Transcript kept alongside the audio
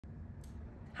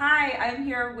Hi, I'm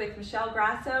here with Michelle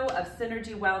Grasso of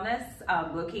Synergy Wellness,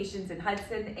 locations in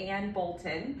Hudson and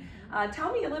Bolton.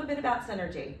 Tell me a little bit about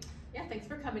Synergy. Yeah, thanks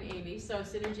for coming, Amy. So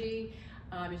Synergy,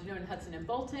 as you know, in Hudson and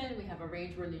Bolton, we have a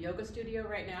range. We're in the yoga studio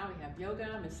right now. We have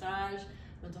yoga, massage,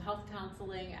 mental health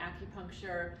counseling,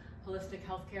 acupuncture, holistic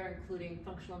healthcare, including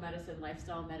functional medicine,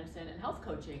 lifestyle medicine, and health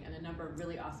coaching, and a number of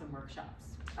really awesome workshops.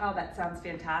 Oh, that sounds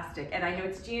fantastic. And I know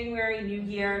it's January, New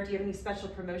Year. Do you have any special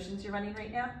promotions you're running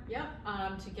right now? Yeah,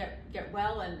 to get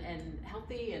well and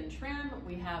healthy and trim,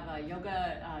 we have a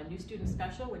yoga new student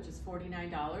special, which is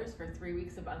 $49 for 3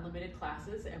 weeks of unlimited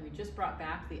classes. And we just brought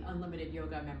back the unlimited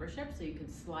yoga membership, so you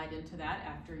can slide into that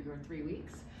after your 3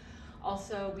 weeks.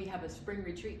 Also, we have a spring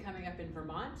retreat coming up in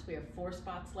Vermont. We have 4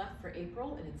 spots left for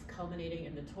April, and it's culminating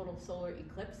in the total solar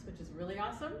eclipse, which is really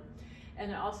awesome.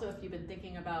 And also, if you've been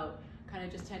thinking about kind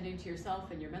of just tending to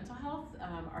yourself and your mental health,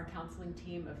 our counseling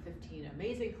team of 15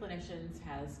 amazing clinicians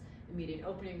has immediate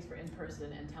openings for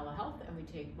in-person and telehealth, and we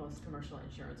take most commercial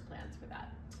insurance plans for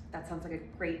that. That sounds like a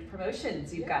great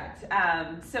promotions you've got.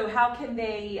 So how can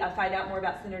they find out more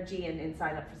about Synergy and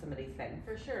sign up for some of these things?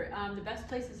 For sure. The best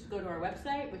place is to go to our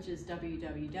website, which is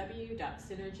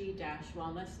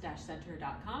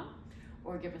www.synergy-wellness-center.com,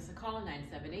 or give us a call,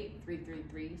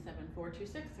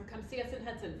 978-333-7426, or come see us in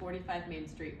Hudson, 45 Main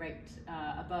Street, right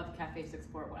above Cafe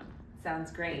 641.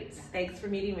 Sounds great. Thanks for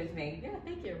meeting with me. Yeah,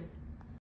 thank you.